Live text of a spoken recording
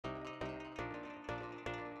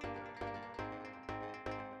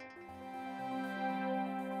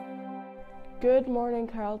Good morning,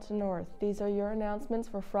 Carleton North. These are your announcements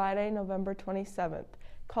for Friday, November 27th.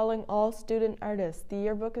 Calling all student artists. The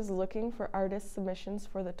yearbook is looking for artist submissions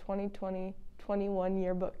for the 2020-21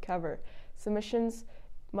 yearbook cover. Submissions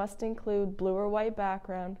must include blue or white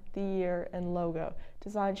background, the year, and logo.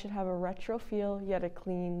 Design should have a retro feel, yet a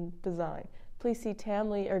clean design. Please see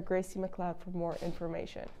Tam Lee or Gracie McLeod for more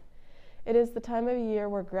information. It is the time of year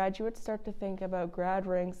where graduates start to think about grad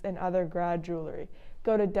rings and other grad jewelry.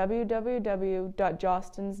 Go to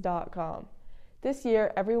www.jostens.com. This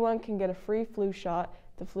year, everyone can get a free flu shot.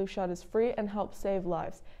 The flu shot is free and helps save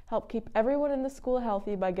lives. Help keep everyone in the school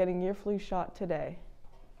healthy by getting your flu shot today.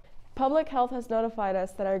 Public Health has notified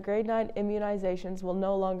us that our grade 9 immunizations will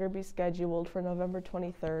no longer be scheduled for November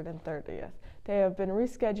 23rd and 30th. They have been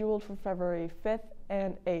rescheduled for February 5th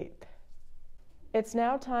and 8th. It's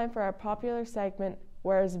now time for our popular segment,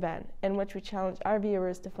 Where's Ben?, in which we challenge our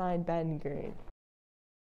viewers to find Ben Green.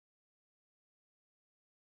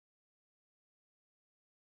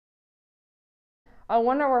 I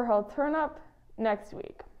wonder where he'll turn up next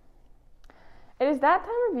week. It is that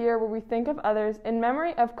time of year where we think of others. In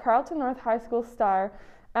memory of Carleton North High School star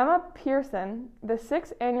Emma Pearson, the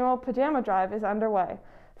 6th annual pajama drive is underway.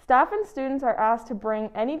 Staff and students are asked to bring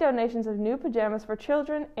any donations of new pajamas for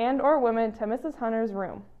children and/or women to Mrs. Hunter's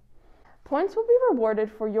room. Points will be rewarded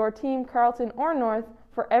for your team, Carleton or North,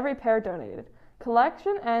 for every pair donated.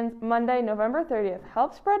 Collection ends Monday, November 30th.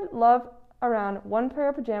 Help spread love around one pair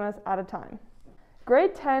of pajamas at a time.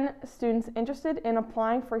 Grade 10 students interested in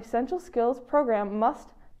applying for Essential Skills program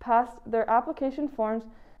must pass their application forms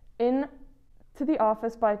in to the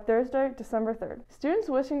office by Thursday, December 3rd. Students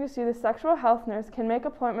wishing to see the sexual health nurse can make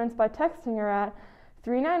appointments by texting her at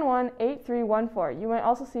 391-8314. You may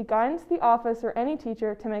also see guidance at the office or any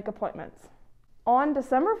teacher to make appointments. On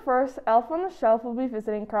December 1st, Elf on the Shelf will be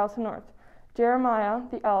visiting Carleton North. Jeremiah,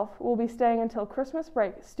 the elf, will be staying until Christmas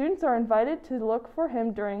break. Students are invited to look for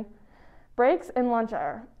him during breaks and lunch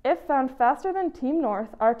hour. If found faster than Team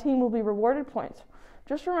North, our team will be rewarded points.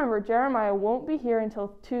 Just remember, Jeremiah won't be here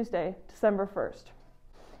until Tuesday, December 1st.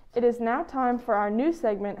 It is now time for our new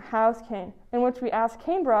segment, How's Kane?, in which we ask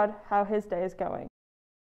Kane Broad how his day is going.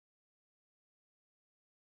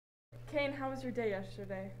 Kane, how was your day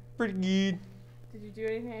yesterday? Pretty good. Did you do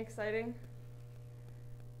anything exciting?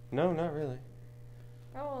 No, not really.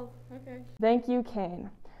 Oh, well, okay. Thank you, Kane.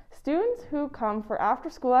 Students who come for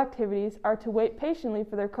after-school activities are to wait patiently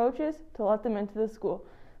for their coaches to let them into the school.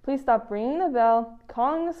 Please stop ringing the bell,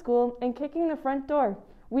 calling the school, and kicking the front door.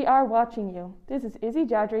 We are watching you. This is Izzy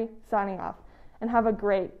Jadri signing off, and have a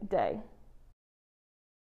great day.